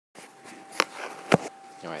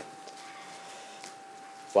All right.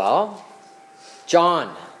 Well,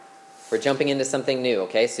 John. We're jumping into something new,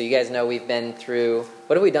 okay? So you guys know we've been through...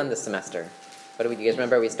 What have we done this semester? Do you guys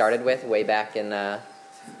remember we started with way back in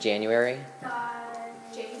January?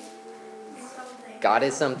 God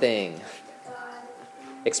is something.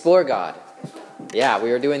 Explore God. Yeah,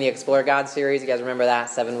 we were doing the Explore God series. You guys remember that?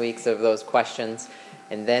 7 weeks of those questions.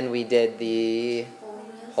 And then we did the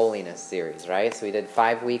Holiness series, right? So we did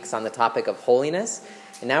 5 weeks on the topic of holiness.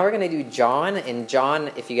 And now we're going to do John. And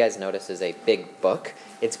John, if you guys notice, is a big book.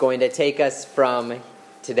 It's going to take us from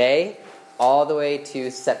today all the way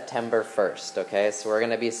to September 1st, okay? So we're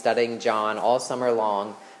going to be studying John all summer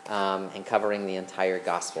long and covering the entire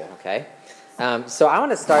gospel, okay? So I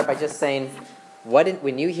want to start by just saying,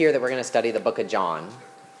 when you hear that we're going to study the book of John,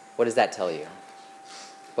 what does that tell you?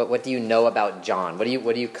 What do you know about John? What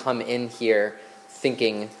do you come in here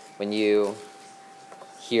thinking when you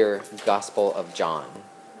hear Gospel of John?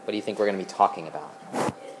 What do you think we're going to be talking about?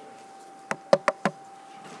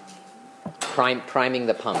 Priming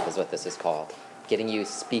the pump is what this is called. Getting you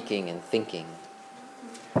speaking and thinking.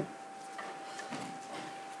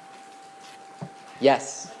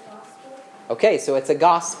 Yes. Okay, so it's a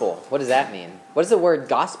gospel. What does that mean? What does the word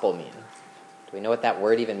gospel mean? Do we know what that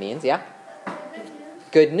word even means? Yeah?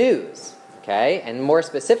 Good news. Okay, and more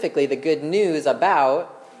specifically, the good news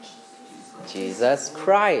about Jesus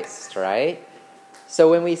Christ, right? So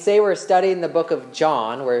when we say we're studying the book of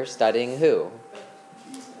John, we're studying who?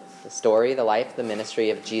 The story, the life, the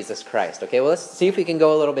ministry of Jesus Christ. Okay, well, let's see if we can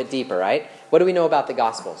go a little bit deeper, right? What do we know about the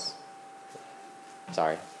Gospels?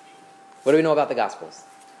 Sorry. What do we know about the Gospels?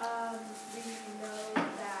 We know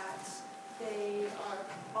that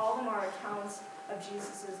all of them are accounts of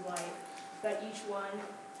Jesus' life, but each one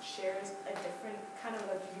shares a different kind of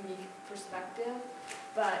a unique perspective,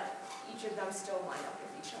 but each of them still line up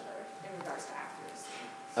with each other in regards to accuracy.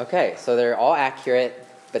 Okay, so they're all accurate,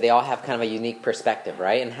 but they all have kind of a unique perspective,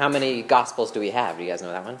 right? And how many Gospels do we have? Do you guys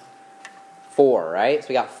know that one? 4, right? So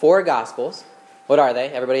we got 4 Gospels. What are they?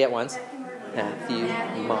 Everybody at once? Matthew,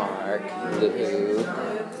 Mark, Luke,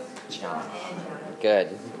 John.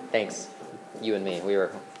 Good. Thanks. You and me. We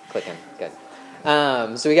were clicking. Good.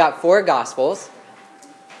 So we got 4 Gospels.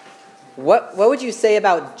 What would you say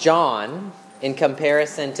about John in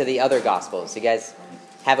comparison to the other Gospels? You guys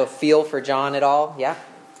have a feel for John at all? Yeah?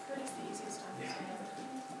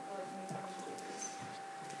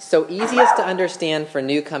 So easiest to understand for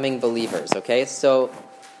new coming believers, okay? So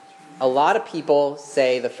a lot of people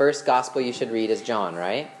say the first gospel you should read is John,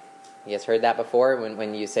 right? You guys heard that before?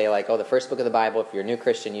 When you say like, the first book of the Bible, if you're a new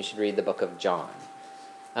Christian, you should read the book of John.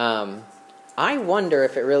 I wonder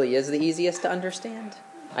if it really is the easiest to understand.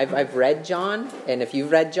 I've read John, and if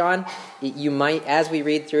you've read John, you might, as we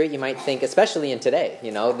read through it, you might think, especially in today,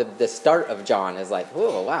 the start of John is like,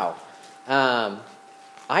 whoa, wow.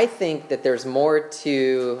 I think that there's more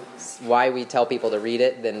to why we tell people to read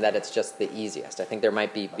it than that it's just the easiest. I think there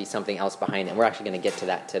might be something else behind it. We're actually going to get to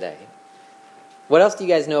that today. What else do you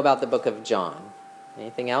guys know about the book of John?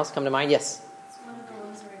 Anything else come to mind? Yes? It's one of the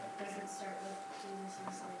ones where it doesn't start with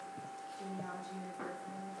Jesus' genealogy or birth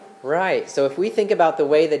and everything. Right. So if we think about the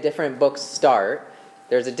way the different books start,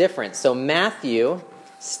 there's a difference. So Matthew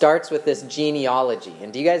starts with this genealogy.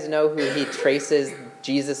 And do you guys know who he traces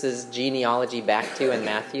Jesus' genealogy back to in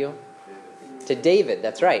Matthew? To David,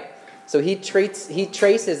 that's right. So he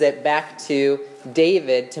traces it back to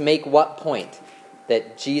David to make what point?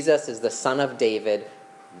 That Jesus is the son of David,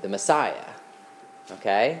 the Messiah.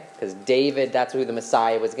 Okay? Because David, that's who the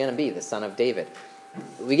Messiah was going to be, the son of David.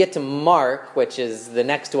 We get to Mark, which is the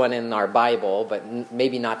next one in our Bible, but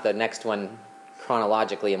maybe not the next one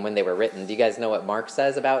chronologically and when they were written. Do you guys know what Mark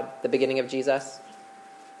says about the beginning of Jesus?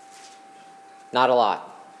 Not a lot.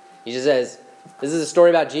 He just says, this is a story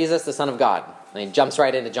about Jesus, the Son of God. And he jumps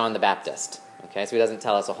right into John the Baptist. Okay, so he doesn't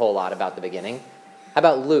tell us a whole lot about the beginning. How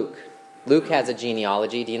about Luke? Luke has a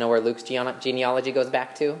genealogy. Do you know where Luke's genealogy goes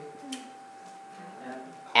back to?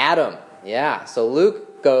 Adam. Yeah, so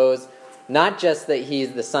Luke goes, not just that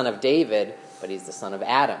he's the son of David, but he's the son of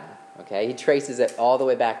Adam. Okay, he traces it all the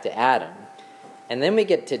way back to Adam. And then we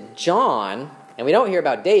get to John, and we don't hear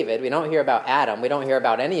about David, we don't hear about Adam, we don't hear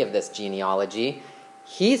about any of this genealogy.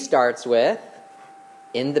 He starts with,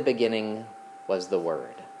 in the beginning was the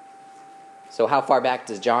Word. So how far back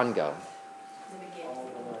does John go?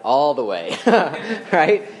 All the way,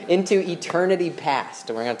 right? Into eternity past.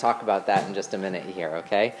 And we're going to talk about that in just a minute here,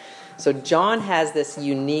 okay? So John has this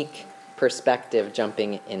unique perspective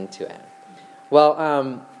jumping into it.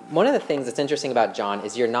 Well, one of the things that's interesting about John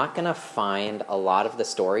is you're not going to find a lot of the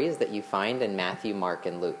stories that you find in Matthew, Mark,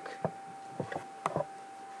 and Luke.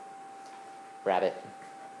 Rabbit.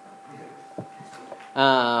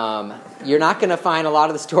 You're not going to find a lot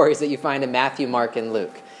of the stories that you find in Matthew, Mark, and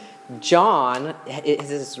Luke. John is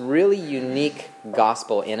this really unique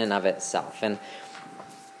gospel in and of itself. And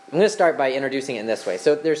I'm going to start by introducing it in this way.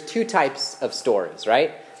 So there's two types of stories,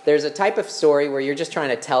 right? There's a type of story where you're just trying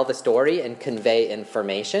to tell the story and convey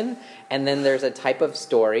information. And then there's a type of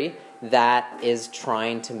story that is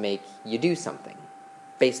trying to make you do something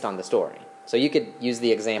based on the story. So you could use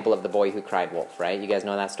the example of the boy who cried wolf, right? You guys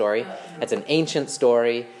know that story? It's an ancient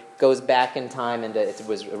story, goes back in time, and it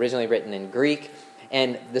was originally written in Greek.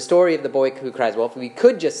 And the story of the boy who cries wolf, we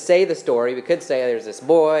could just say the story. We could say there's this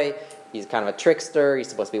boy, he's kind of a trickster, he's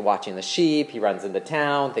supposed to be watching the sheep, he runs into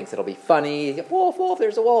town, thinks it'll be funny, wolf, wolf,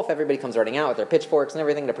 there's a wolf. Everybody comes running out with their pitchforks and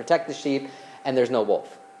everything to protect the sheep, and there's no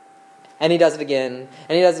wolf. And he does it again,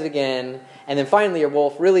 and he does it again, and then finally a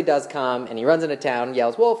wolf really does come, and he runs into town,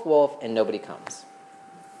 yells, wolf, wolf, and nobody comes.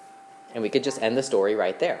 And we could just end the story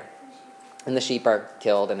right there. And the sheep are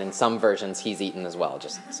killed, and in some versions he's eaten as well,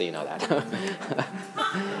 just so you know that.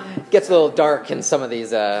 Gets a little dark in some of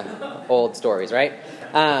these old stories, right?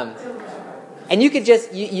 And you could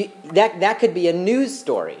just, that could be a news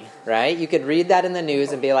story, right? You could read that in the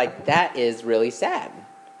news and be like, that is really sad.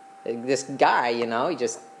 This guy, he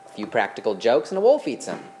just... few practical jokes, and a wolf eats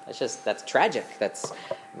him. That's tragic. I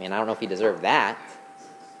don't know if he deserved that.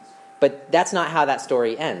 But that's not how that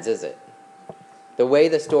story ends, is it? The way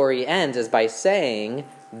the story ends is by saying,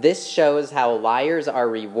 this shows how liars are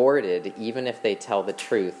rewarded, even if they tell the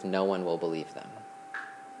truth, no one will believe them.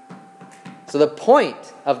 So the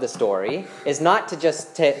point of the story is not to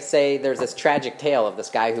just say there's this tragic tale of this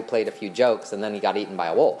guy who played a few jokes and then he got eaten by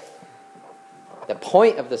a wolf. The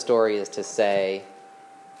point of the story is to say,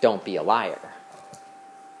 don't be a liar.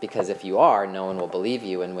 Because if you are, no one will believe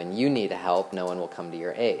you, and when you need help, no one will come to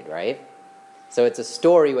your aid, right? So it's a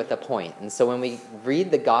story with a point. And so when we read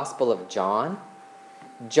the Gospel of John,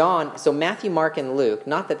 so Matthew, Mark, and Luke,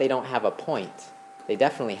 not that they don't have a point. They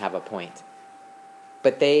definitely have a point.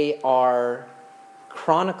 But they are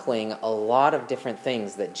chronicling a lot of different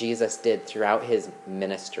things that Jesus did throughout his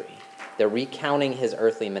ministry. They're recounting his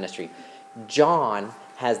earthly ministry. John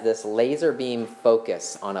has this laser beam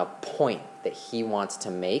focus on a point that he wants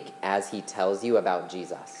to make as he tells you about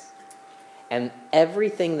Jesus. And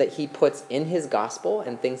everything that he puts in his gospel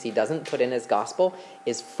and things he doesn't put in his gospel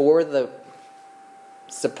is for the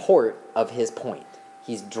support of his point.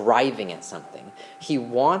 He's driving at something. He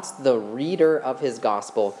wants the reader of his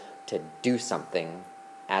gospel to do something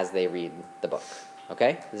as they read the book.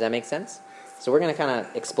 Okay? Does that make sense? So we're going to kind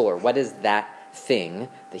of explore what is that thing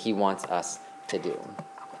that he wants us to do.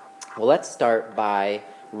 Well, let's start by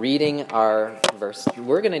reading our verse.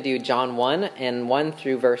 We're going to do John 1 and 1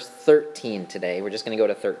 through verse 13 today. We're just going to go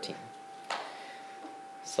to 13.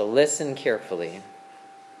 So listen carefully.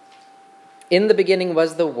 In the beginning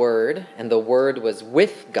was the Word, and the Word was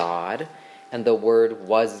with God, and the Word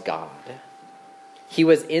was God. He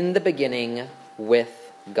was in the beginning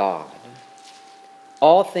with God.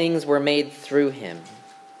 All things were made through him,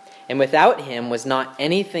 and without him was not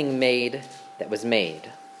anything made that was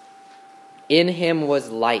made. In him was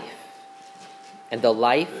life, and the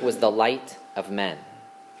life was the light of men.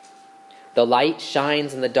 The light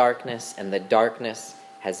shines in the darkness, and the darkness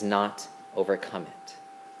has not overcome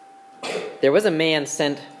it. There was a man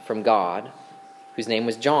sent from God, whose name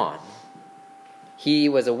was John. He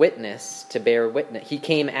was a witness to bear witness. He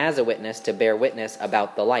came as a witness to bear witness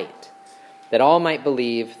about the light, that all might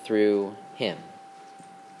believe through him.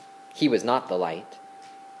 He was not the light,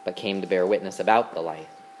 but came to bear witness about the light.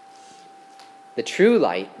 The true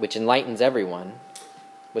light, which enlightens everyone,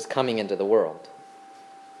 was coming into the world.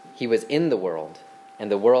 He was in the world, and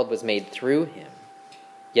the world was made through him,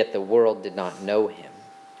 yet the world did not know him.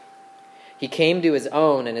 He came to his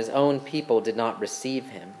own, and his own people did not receive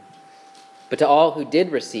him. But to all who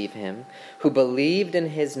did receive him, who believed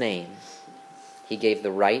in his name, he gave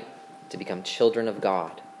the right to become children of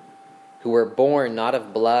God, who were born not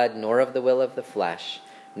of blood, nor of the will of the flesh,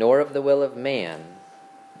 nor of the will of man,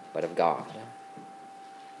 but of God.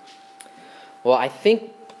 Well, I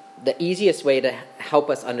think the easiest way to help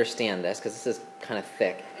us understand this, because this is kind of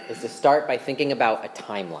thick, is to start by thinking about a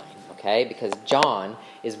timeline, okay? Because John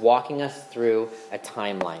is walking us through a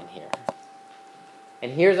timeline here.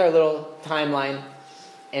 And here's our little timeline,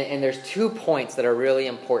 and there's 2 points that are really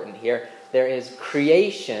important here. There is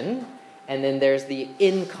creation, and then there's the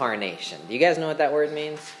incarnation. Do you guys know what that word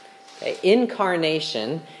means? Okay.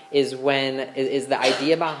 Incarnation is the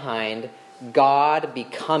idea behind God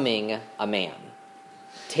becoming a man,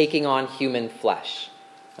 taking on human flesh.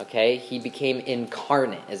 Okay, he became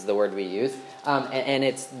incarnate is the word we use. And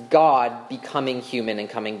it's God becoming human and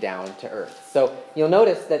coming down to earth. So you'll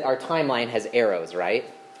notice that our timeline has arrows, right?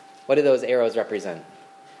 What do those arrows represent?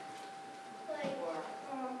 Like,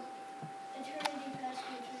 eternity past,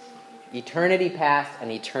 eternity future. Eternity past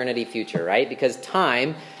and eternity future, right? Because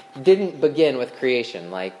time didn't begin with creation.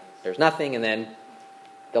 Like, there's nothing and then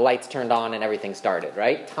the lights turned on and everything started,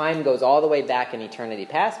 right? Time goes all the way back in eternity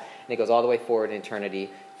past and it goes all the way forward in eternity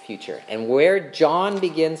future. And where John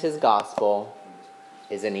begins his gospel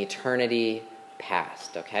is in eternity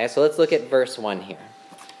past, okay? So let's look at verse 1 here.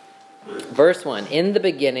 Verse 1, in the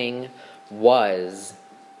beginning was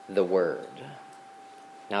the Word.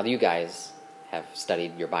 Now you guys have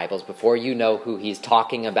studied your Bibles before. You know who he's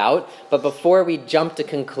talking about. But before we jump to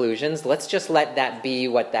conclusions, let's just let that be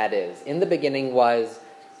what that is. In the beginning was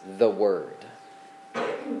the Word.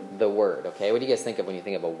 The Word, okay? What do you guys think of when you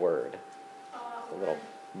think of a word? A little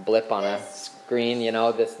blip on a screen, you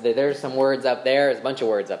know. There's some words up there. There's a bunch of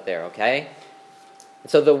words up there, okay?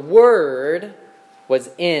 So the Word was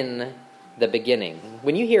in the beginning.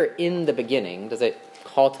 When you hear in the beginning, does it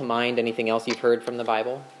call to mind anything else you've heard from the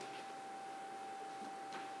Bible?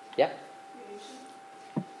 Yeah?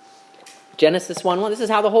 Genesis 1:1. This is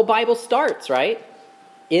how the whole Bible starts, right?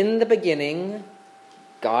 In the beginning,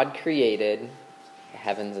 God created the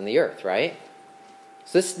heavens and the earth, right?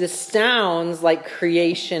 So this sounds like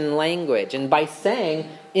creation language. And by saying,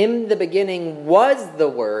 in the beginning was the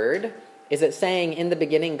Word, is it saying in the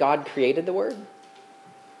beginning God created the Word?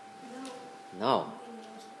 No.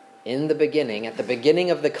 In the beginning, at the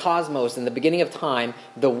beginning of the cosmos, in the beginning of time,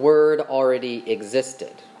 the Word already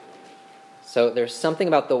existed. So there's something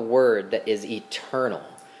about the Word that is eternal,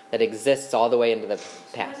 that exists all the way into the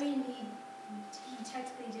past. I mean, he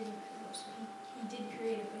technically didn't. He did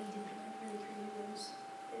create it, but he didn't really create those.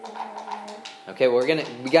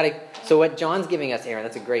 Okay, so what John's giving us, Aaron,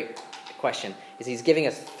 that's a great question, is he's giving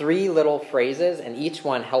us 3 little phrases, and each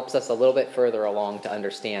one helps us a little bit further along to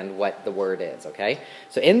understand what the Word is, okay?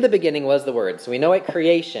 So in the beginning was the Word. So we know at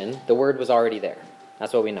creation, the Word was already there.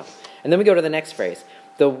 That's what we know. And then we go to the next phrase.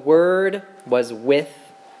 The Word was with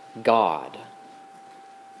God.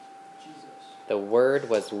 The Word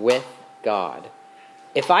was with God.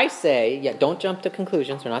 If I say, don't jump to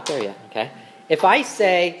conclusions, we're not there yet, okay? If I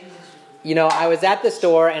say, I was at the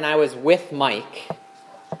store and I was with Mike,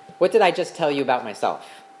 what did I just tell you about myself?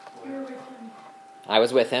 You were with him. I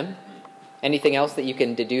was with him. Anything else that you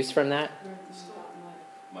can deduce from that?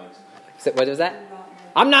 So, what was that?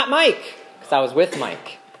 I'm not Mike, because I was with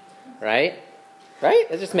Mike, right? Right?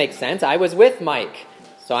 It just makes sense. I was with Mike,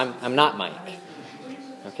 so I'm not Mike.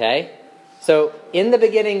 Okay? So, in the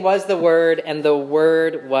beginning was the Word, and the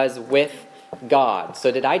Word was with God.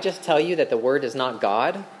 So did I just tell you that the Word is not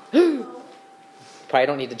God? Probably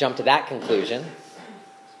don't need to jump to that conclusion.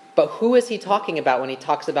 But who is he talking about when he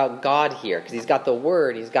talks about God here? Because he's got the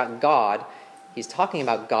Word, he's got God. He's talking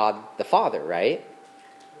about God the Father, right?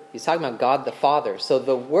 He's talking about God the Father. So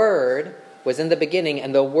the Word was in the beginning,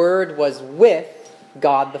 and the Word was with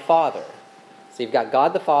God the Father. So you've got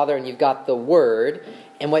God the Father, and you've got the Word.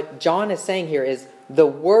 And what John is saying here is the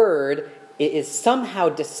Word is somehow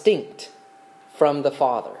distinct from the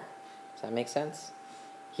Father. Does that make sense?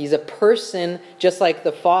 He's a person just like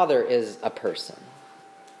the Father is a person.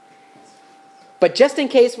 But just in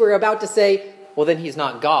case we're about to say, well, then he's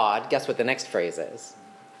not God, guess what the next phrase is?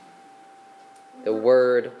 The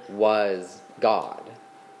Word was God.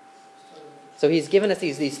 So he's given us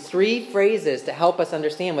these 3 phrases to help us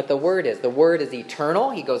understand what the Word is. The Word is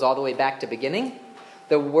eternal. He goes all the way back to beginning.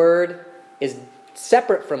 The Word is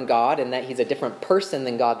separate from God in that he's a different person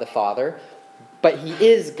than God the Father. But he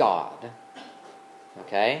is God.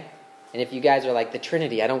 Okay? And if you guys are like, the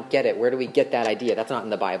Trinity, I don't get it. Where do we get that idea? That's not in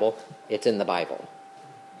the Bible. It's in the Bible.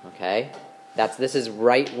 Okay? This is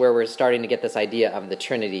right where we're starting to get this idea of the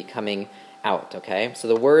Trinity coming out. Okay? So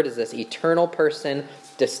the Word is this eternal person,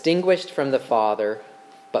 distinguished from the Father,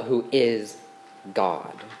 but who is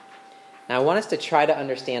God. Now I want us to try to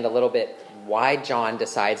understand a little bit why John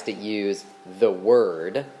decides to use the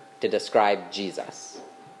Word to describe Jesus.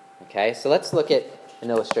 Okay? So let's look at an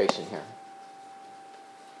illustration here.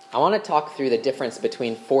 I want to talk through the difference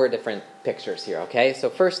between 4 different pictures here, okay? So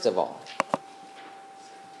first of all,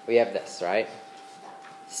 we have this, right?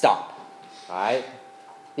 Stop, all right?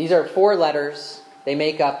 These are 4 letters. They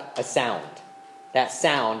make up a sound. That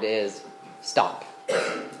sound is stop,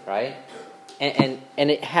 right? And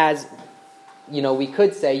it has, we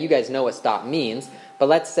could say, you guys know what stop means, but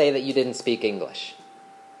let's say that you didn't speak English.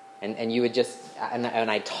 And you would just, and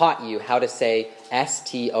I taught you how to say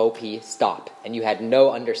S-T-O-P, stop, and you had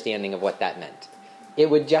no understanding of what that meant. it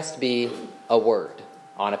would just be a word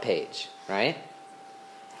on a page, right?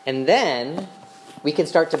 And then we can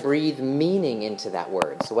start to breathe meaning into that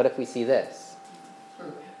word. So what if we see this?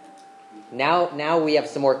 Now we have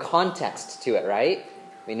some more context to it, right?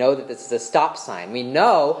 We know that this is a stop sign. We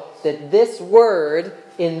know that this word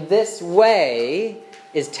in this way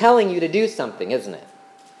is telling you to do something, isn't it?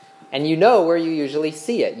 And you know where you usually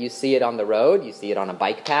see it. You see it on the road. You see it on a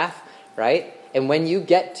bike path, right? And when you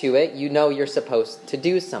get to it, you know you're supposed to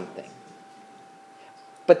do something.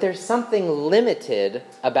 But there's something limited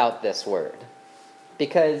about this word.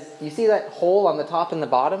 Because you see that hole on the top and the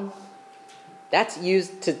bottom? That's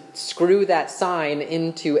used to screw that sign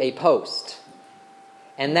into a post.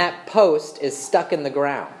 And that post is stuck in the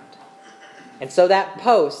ground. And so that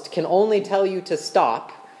post can only tell you to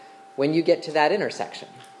stop when you get to that intersection.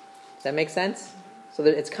 Does that make sense? So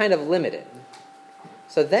that it's kind of limited.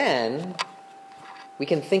 So then we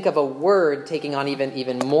can think of a word taking on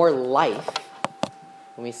even more life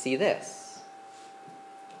when we see this.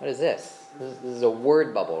 What is this? This is a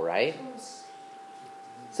word bubble, right?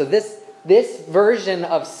 So this version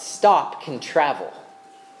of stop can travel.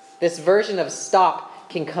 This version of stop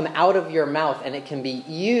can come out of your mouth and it can be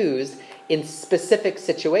used in specific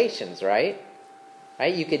situations, right?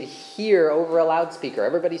 Right? You could hear over a loudspeaker,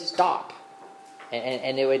 everybody stop.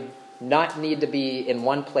 And it would not need to be in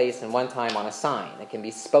one place and one time on a sign. It can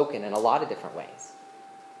be spoken in a lot of different ways.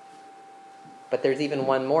 But there's even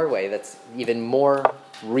one more way that's even more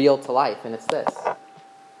real to life, and it's this.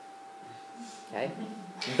 Okay?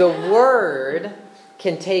 The word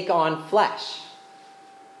can take on flesh.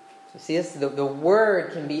 You see this? The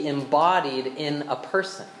word can be embodied in a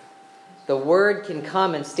person. The word can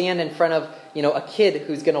come and stand in front of, a kid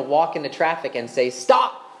who's going to walk into traffic and say,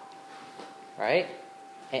 stop! Right?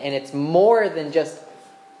 And it's more than just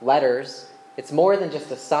letters. It's more than just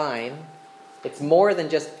a sign. It's more than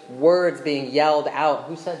just words being yelled out.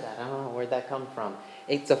 Who said that? I don't know. Where'd that come from?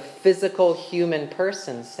 It's a physical human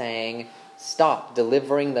person saying, stop,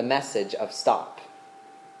 delivering the message of stop.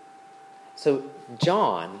 So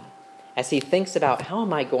John, as he thinks about how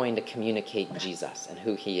am I going to communicate Jesus and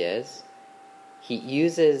who he is, he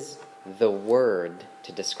uses the word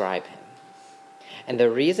to describe him. And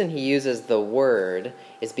the reason he uses the word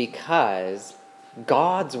is because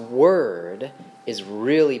God's word is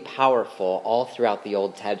really powerful all throughout the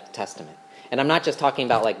Old Testament. And I'm not just talking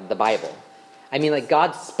about like the Bible. I mean like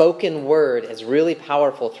God's spoken word is really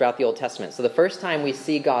powerful throughout the Old Testament. So the first time we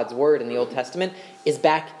see God's word in the Old Testament is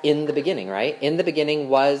back in the beginning, right? In the beginning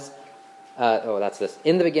was,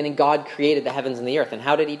 in the beginning God created the heavens and the earth. And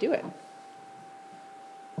how did he do it?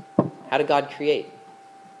 How did God create?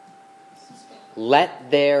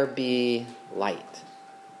 Let there be light.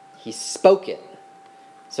 He spoke it.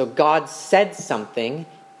 So God said something,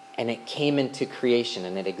 and it came into creation,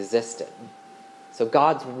 and it existed. So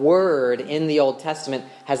God's word in the Old Testament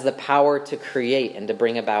has the power to create and to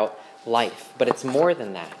bring about life. But it's more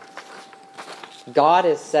than that. God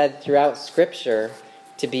is said throughout Scripture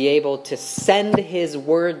to be able to send his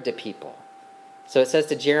word to people. So it says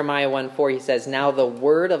to Jeremiah 1:4, he says, now the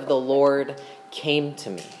word of the Lord came to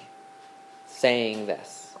me, saying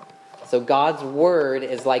this. So God's word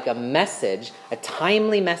is like a message, a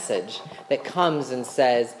timely message that comes and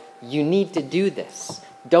says, you need to do this.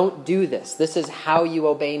 Don't do this. This is how you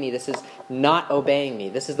obey me. This is not obeying me.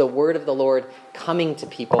 This is the word of the Lord coming to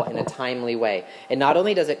people in a timely way. And not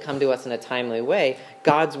only does it come to us in a timely way,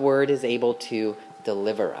 God's word is able to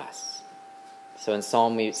deliver us. So in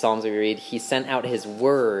Psalms we read, he sent out his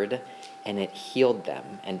word and it healed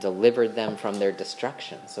them and delivered them from their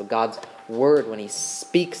destruction. So God's word, when he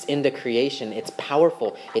speaks into creation, it's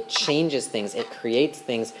powerful. It changes things. It creates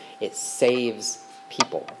things. It saves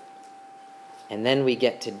people. And then we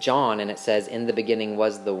get to John, and it says, in the beginning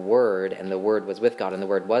was the Word, and the Word was with God, and the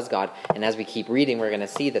Word was God. And as we keep reading, we're going to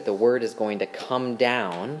see that the Word is going to come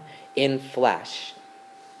down in flesh.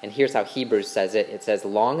 And here's how Hebrews says it. It says,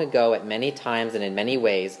 long ago, at many times and in many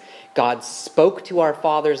ways, God spoke to our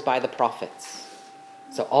fathers by the prophets.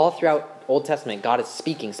 So all throughout Old Testament, God is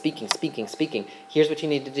speaking. Here's what you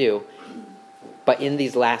need to do. But in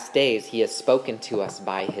these last days, he has spoken to us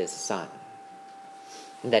by his Son.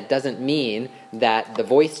 And that doesn't mean that the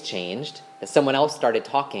voice changed, that someone else started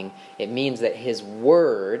talking. It means that his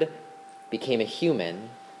word became a human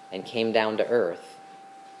and came down to earth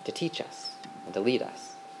to teach us and to lead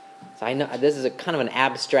us. So I know this is a kind of an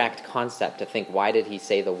abstract concept to think, why did he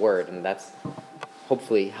say the word? And that's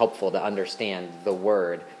hopefully helpful to understand the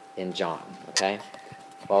word in John. Okay?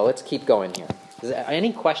 Well, let's keep going here.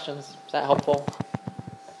 Any questions? Is that helpful?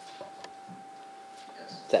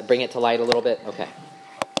 Does that bring it to light a little bit? Okay.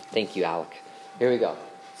 Thank you, Alec. Here we go.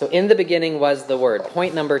 So in the beginning was the Word.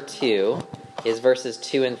 Point number 2 is verses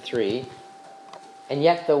 2 and 3. And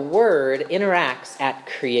yet the Word interacts at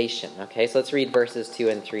creation. Okay, so let's read verses 2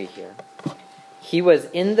 and 3 here. He was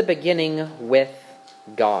in the beginning with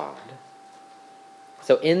God.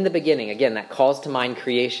 So in the beginning, again, that calls to mind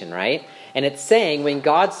creation, right? And it's saying when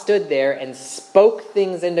God stood there and spoke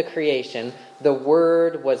things into creation, the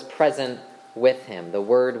Word was present with him. The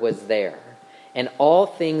Word was there. And all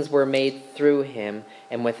things were made through him,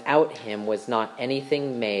 and without him was not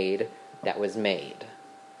anything made that was made.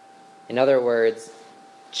 In other words,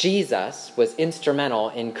 Jesus was instrumental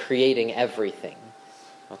in creating everything.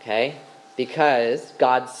 Okay? Because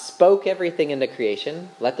God spoke everything into creation.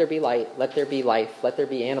 Let there be light, let there be life, let there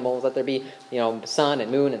be animals, let there be, sun and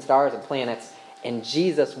moon and stars and planets. And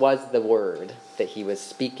Jesus was the Word that he was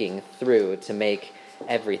speaking through to make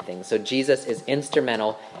everything. So Jesus is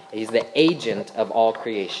instrumental. He's the agent of all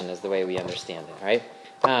creation is the way we understand it,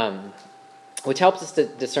 right? Which helps us to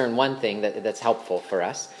discern one thing that's helpful for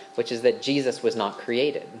us, which is that Jesus was not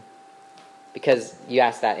created. Because you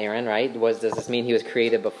asked that, Aaron, right? Does this mean he was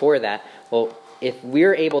created before that? Well, if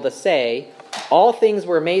we're able to say all things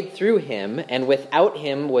were made through him, and without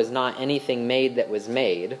him was not anything made that was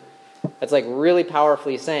made, that's like really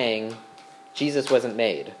powerfully saying Jesus wasn't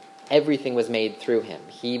made. Everything was made through him.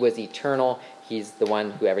 He was eternal. He's the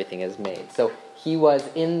one who everything is made. So he was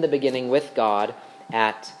in the beginning with God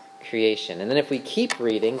at creation. And then if we keep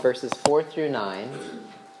reading verses 4 through 9,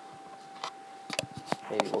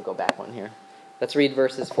 maybe we'll go back one here. Let's read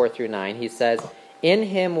verses 4 through 9. He says, "In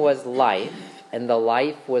him was life, and the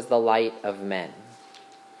life was the light of men."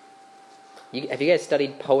 Have you guys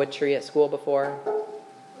studied poetry at school before? All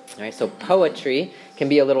right, so poetry can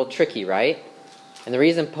be a little tricky, right? And the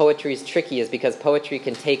reason poetry is tricky is because poetry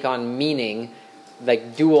can take on meaning,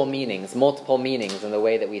 like dual meanings, multiple meanings in the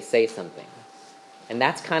way that we say something. And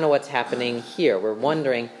that's kind of what's happening here. We're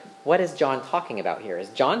wondering, what is John talking about here? Is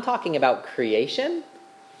John talking about creation?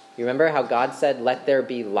 You remember how God said, "Let there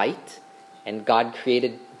be light," and God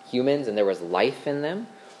created humans and there was life in them?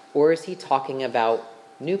 Or is he talking about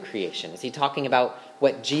new creation? Is he talking about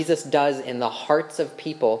what Jesus does in the hearts of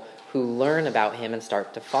people who learn about him and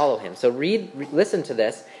start to follow him? So listen to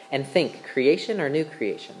this and think, creation or new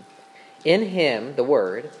creation? In him, the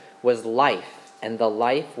Word, was life, and the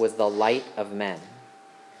life was the light of men.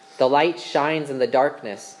 The light shines in the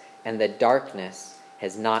darkness, and the darkness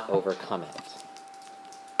has not overcome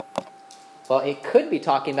it. Well, it could be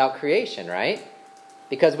talking about creation, right?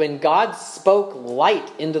 Because when God spoke light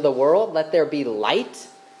into the world, let there be light,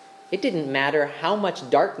 it didn't matter how much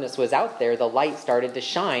darkness was out there, the light started to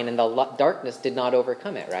shine and the darkness did not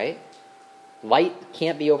overcome it, right? Light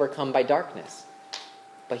can't be overcome by darkness.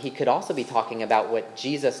 But he could also be talking about what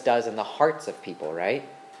Jesus does in the hearts of people, right?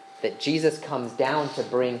 That Jesus comes down to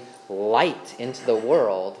bring light into the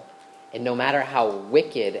world, and no matter how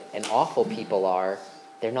wicked and awful people are,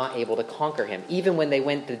 they're not able to conquer him. Even when they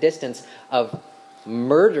went the distance of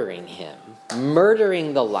murdering him,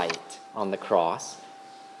 murdering the light on the cross,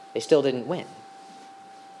 they still didn't win.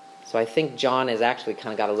 So I think John has actually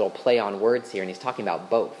kind of got a little play on words here, and he's talking about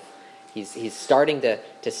both. He's starting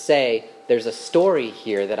to say, there's a story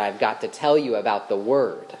here that I've got to tell you about the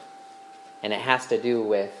Word. And it has to do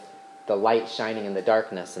with the light shining in the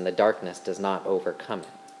darkness, and the darkness does not overcome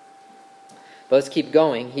it. But let's keep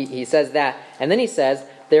going. He says that, and then he says,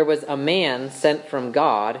 there was a man sent from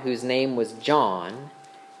God whose name was John.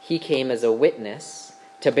 He came as a witness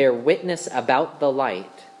to bear witness about the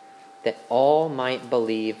light, that all might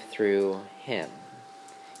believe through him.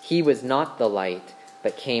 He was not the light,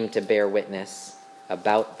 but came to bear witness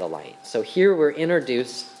about the light. So here we're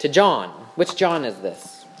introduced to John. Which John is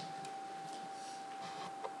this?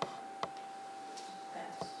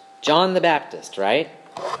 John the Baptist, right?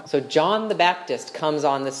 So John the Baptist comes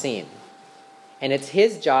on the scene. And it's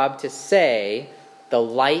his job to say, the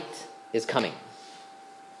light is coming.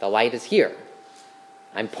 The light is here.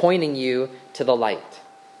 I'm pointing you to the light.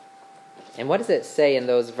 And what does it say in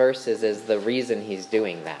those verses is the reason he's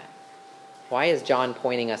doing that? Why is John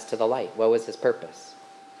pointing us to the light? What was his purpose?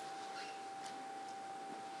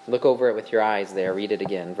 Look over it with your eyes there. Read it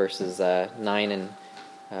again, verses 9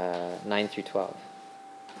 through 12.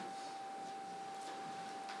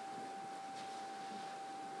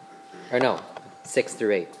 Or no, 6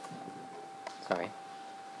 through 8. Sorry.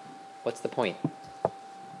 What's the point?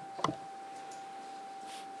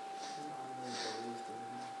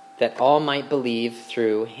 That all might believe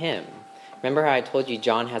through him. Remember how I told you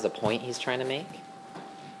John has a point he's trying to make?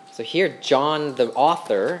 So here, John, the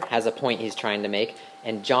author, has a point he's trying to make,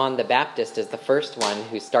 and John the Baptist is the first one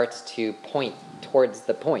who starts to point towards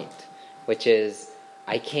the point, which is,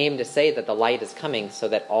 I came to say that the light is coming so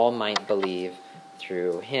that all might believe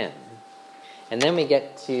through him. And then we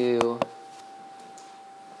get to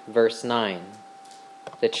verse 9.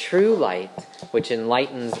 The true light, which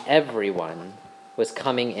enlightens everyone, was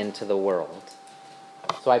coming into the world.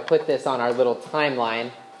 So I put this on our little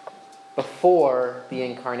timeline before the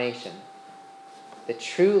incarnation. The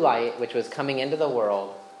true light, which was coming into the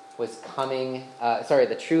world, the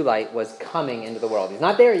true light was coming into the world. He's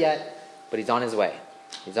not there yet, but he's on his way.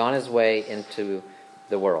 He's on his way into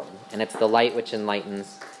the world. And it's the light which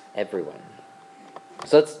enlightens everyone.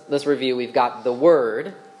 So let's review. We've got the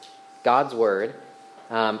Word, God's Word,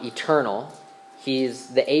 eternal. He's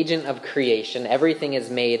the agent of creation. Everything is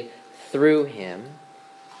made through him.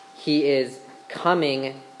 He is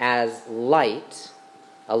coming as light,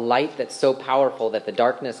 a light that's so powerful that the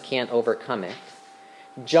darkness can't overcome it.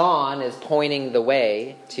 John is pointing the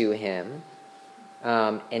way to him,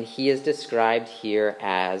 and he is described here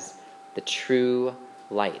as the true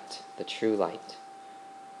light, the true light.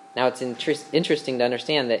 Now, it's interesting to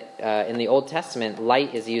understand that in the Old Testament,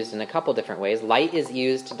 light is used in a couple different ways. Light is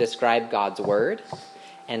used to describe God's Word,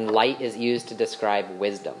 and light is used to describe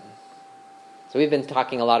wisdom. So we've been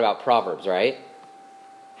talking a lot about Proverbs, right?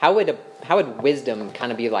 How would wisdom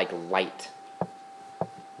kind of be like light?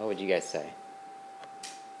 What would you guys say?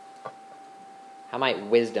 How might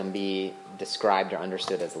wisdom be described or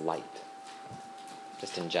understood as light?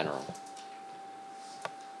 Just in general.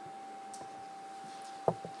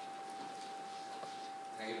 Can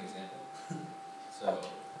I give an example? So,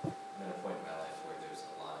 I'm at a point in my life where there's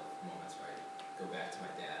a lot of moments where I go back to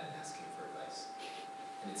my dad and ask him for advice.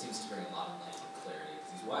 And it seems to bring a lot of light and clarity,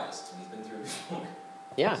 because he's wise, and he's been through it before.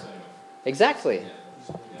 Yeah, So anyway. exactly.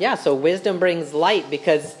 Yeah, so wisdom brings light,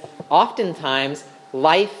 because oftentimes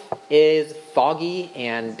life is foggy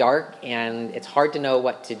and dark, and it's hard to know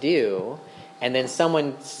what to do. And then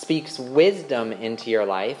someone speaks wisdom into your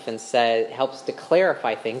life and helps to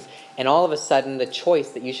clarify things, and all of a sudden the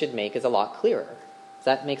choice that you should make is a lot clearer. Does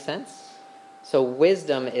that make sense? So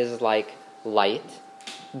wisdom is like light.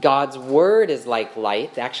 God's Word is like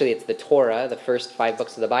light. Actually, it's the Torah, the first 5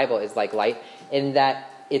 books of the Bible, is like light, in that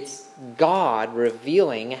it's God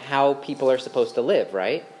revealing how people are supposed to live,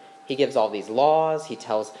 right? He gives all these laws. He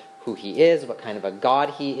tells who he is, what kind of a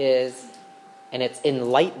God he is, and it's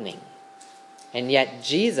enlightening. And yet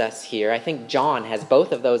Jesus here, I think John has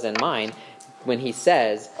both of those in mind when he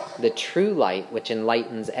says, the true light which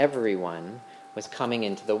enlightens everyone was coming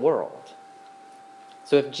into the world.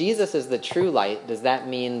 So if Jesus is the true light, does that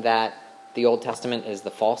mean that the Old Testament is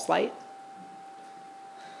the false light?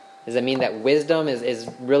 Does it mean that wisdom is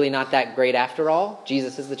really not that great after all?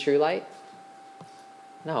 Jesus is the true light?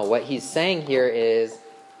 No, what he's saying here is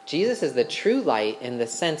Jesus is the true light in the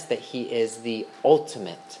sense that he is the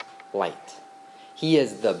ultimate light. He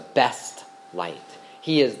is the best light.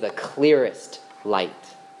 He is the clearest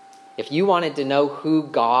light. If you wanted to know who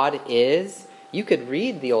God is, you could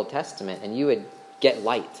read the Old Testament and you would get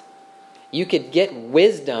light. You could get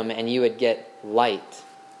wisdom and you would get light.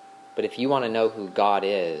 But if you want to know who God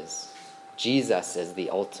is, Jesus is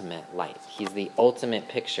the ultimate light. He's the ultimate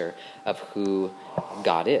picture of who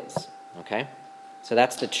God is. Okay? So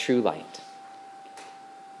that's the true light.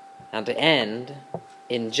 Now to end,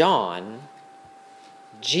 in John,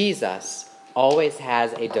 Jesus always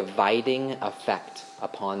has a dividing effect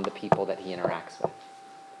upon the people that he interacts with.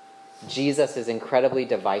 Jesus is incredibly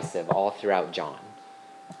divisive all throughout John.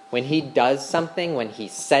 When he does something, when he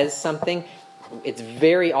says something, it's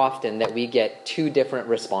very often that we get 2 different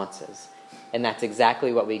responses. And that's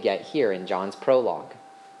exactly what we get here in John's prologue.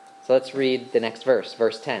 So let's read the next verse,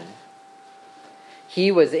 verse 10.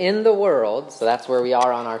 He was in the world, so that's where we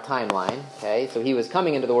are on our timeline. Okay, so he was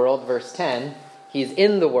coming into the world, verse 10. He's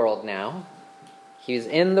in the world now. He's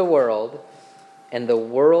in the world, and the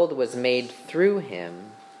world was made through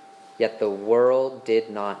him, yet the world did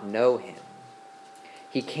not know him.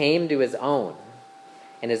 He came to his own,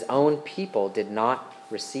 and his own people did not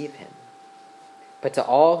receive him. But to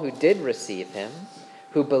all who did receive him,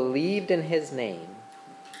 who believed in his name,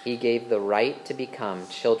 he gave the right to become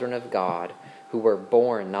children of God, who were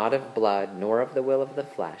born not of blood, nor of the will of the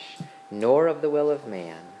flesh, nor of the will of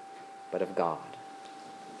man, but of God.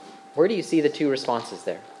 Where do you see the 2 responses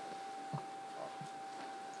there?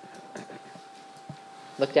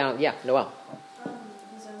 Look down. Yeah, Noel.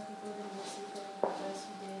 His own people didn't receive him, but those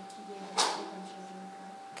who did, he gave them to become children of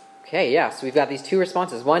God. Okay, yeah, so we've got these 2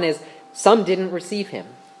 responses. One is, some didn't receive him.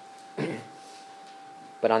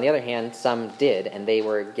 But on the other hand, some did, and they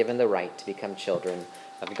were given the right to become children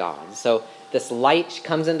of God. So this light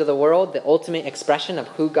comes into the world, the ultimate expression of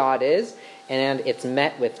who God is, and it's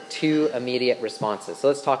met with two immediate responses. So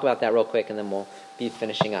let's talk about that real quick, and then we'll be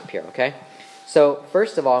finishing up here, okay? So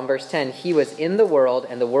first of all, in verse 10, he was in the world,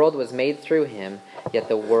 and the world was made through him, yet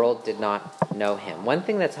the world did not know him. One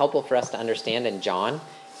thing that's helpful for us to understand in John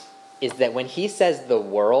is that when he says the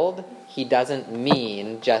world, he doesn't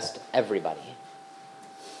mean just everybody.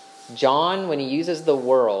 John, when he uses the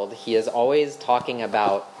world, he is always talking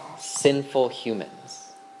about sinful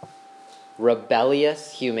humans,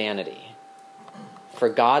 rebellious humanity. For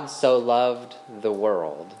God so loved the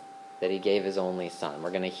world that he gave his only son. We're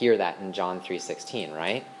going to hear that in John 3:16,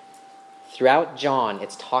 right? Throughout John,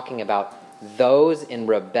 it's talking about those in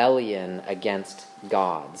rebellion against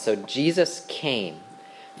God. So Jesus came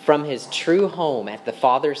from his true home at the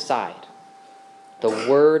Father's side. The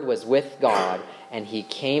Word was with God, and he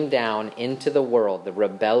came down into the world, the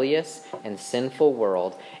rebellious and sinful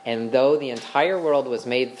world. And though the entire world was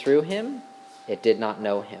made through him, it did not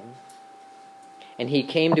know him. And he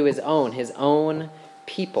came to his own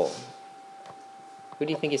people. Who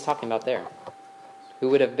do you think he's talking about there? Who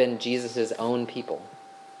would have been Jesus' own people?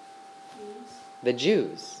 The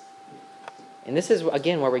Jews. And this is,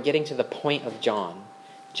 again, where we're getting to the point of John.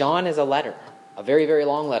 John is a letter, a very, very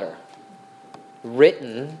long letter,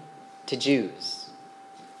 written to Jews.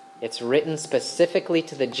 It's written specifically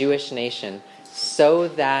to the Jewish nation so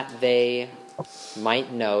that they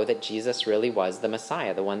might know that Jesus really was the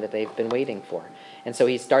Messiah, the one that they've been waiting for. And so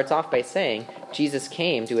he starts off by saying, Jesus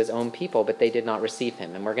came to his own people, but they did not receive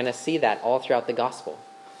him. And we're going to see that all throughout the gospel.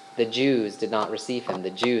 The Jews did not receive him.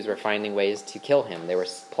 The Jews were finding ways to kill him. They were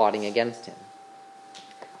plotting against him.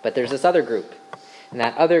 But there's this other group. And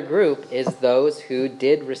that other group is those who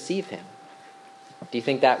did receive him. Do you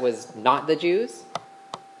think that was not the Jews?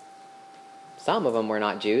 Some of them were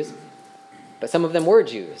not Jews, but some of them were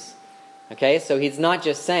Jews. Okay, so he's not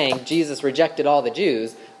just saying Jesus rejected all the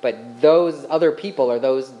Jews, but those other people are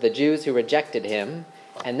the Jews who rejected him,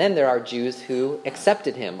 and then there are Jews who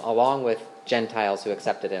accepted him, along with Gentiles who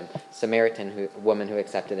accepted him, Samaritan woman who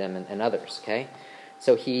accepted him, and others. Okay,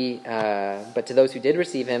 so but to those who did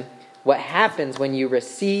receive him, what happens when you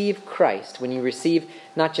receive Christ, when you receive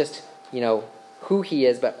not just who he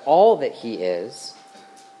is, but all that he is,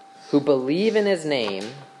 who believe in his name,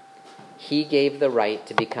 he gave the right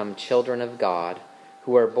to become children of God,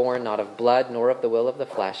 who are born not of blood, nor of the will of the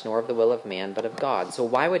flesh, nor of the will of man, but of God. So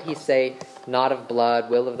why would he say, not of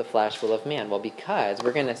blood, will of the flesh, will of man? Well, because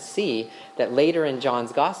we're going to see that later in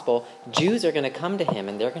John's gospel, Jews are going to come to him,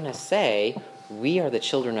 and they're going to say, we are the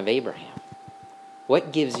children of Abraham.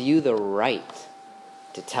 What gives you the right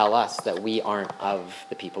to tell us that we aren't of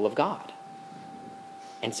the people of God?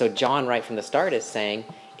 And so John, right from the start, is saying,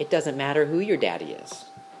 it doesn't matter who your daddy is.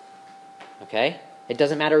 Okay? It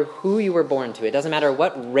doesn't matter who you were born to. It doesn't matter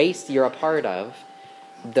what race you're a part of.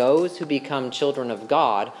 Those who become children of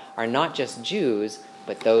God are not just Jews,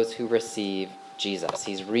 but those who receive Jesus.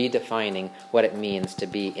 He's redefining what it means to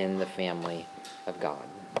be in the family of God.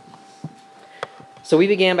 So we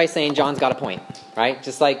began by saying John's got a point, right?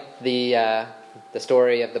 Just like the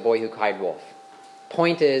story of the boy who cried wolf.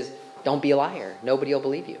 Point is, don't be a liar. Nobody will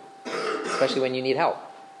believe you, especially when you need help.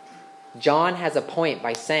 John has a point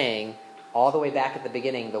by saying, all the way back at the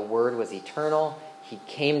beginning, the Word was eternal. He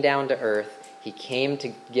came down to earth. He came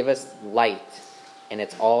to give us light. And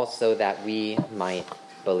it's all so that we might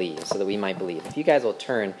believe. If you guys will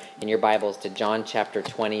turn in your Bibles to John chapter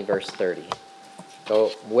 20, verse 30.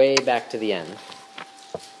 Go way back to the end.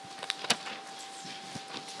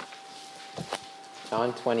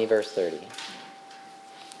 John 20, verse 30.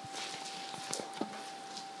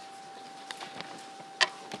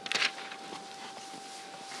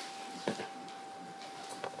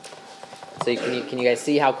 So can you guys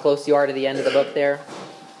see how close you are to the end of the book there?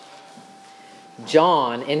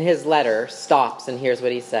 John, in his letter, stops, and here's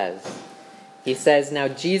what he says. He says, now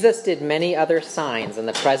Jesus did many other signs in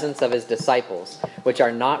the presence of his disciples, which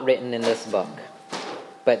are not written in this book.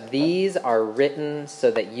 But these are written so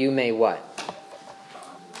that you may what?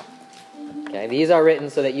 Okay, these are written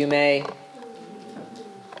so that you may...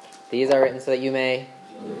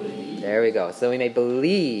 There we go. So we may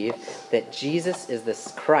believe that Jesus is the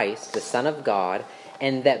Christ, the Son of God,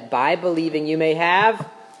 and that by believing you may have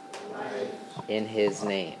life in his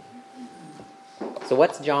name. So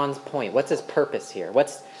what's John's point? What's his purpose here?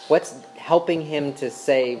 What's helping him to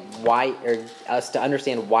say why, or us to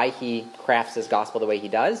understand why he crafts his gospel the way he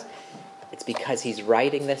does? It's because he's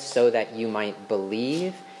writing this so that you might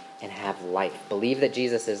believe and have life. Believe that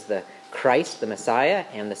Jesus is the Christ, the Messiah,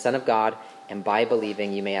 and the Son of God, and by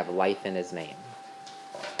believing you may have life in his name.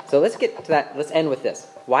 So let's get to that. Let's end with this.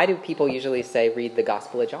 Why do people usually say read the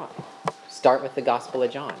Gospel of John? Start with the Gospel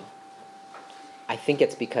of John. I think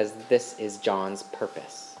it's because this is John's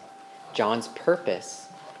purpose. John's purpose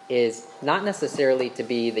is not necessarily to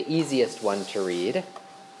be the easiest one to read,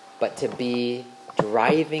 but to be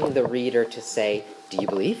driving the reader to say, do you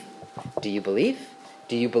believe? Do you believe?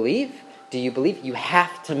 Do you believe? Do you believe? You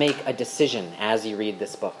have to make a decision as you read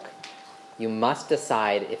this book. You must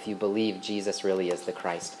decide if you believe Jesus really is the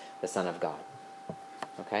Christ, the Son of God.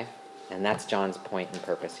 Okay? And that's John's point and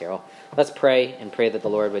purpose here. Well, let's pray and pray that the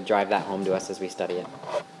Lord would drive that home to us as we study it.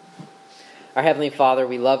 Our Heavenly Father,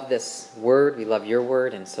 we love this word. We love your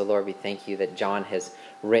word. And so, Lord, we thank you that John has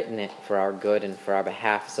written it for our good and for our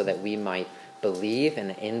behalf so that we might believe,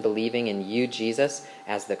 and in believing in you, Jesus,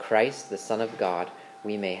 as the Christ, the Son of God,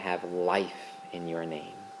 we may have life in your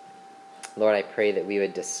name. Lord, I pray that we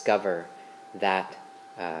would discover that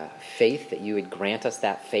faith, that you would grant us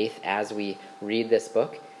that faith as we read this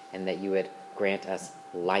book, and that you would grant us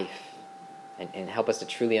life and help us to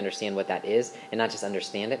truly understand what that is, and not just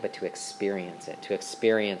understand it, but to experience it, to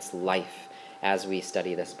experience life as we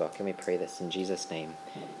study this book. And we pray this in Jesus' name.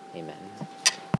 Amen.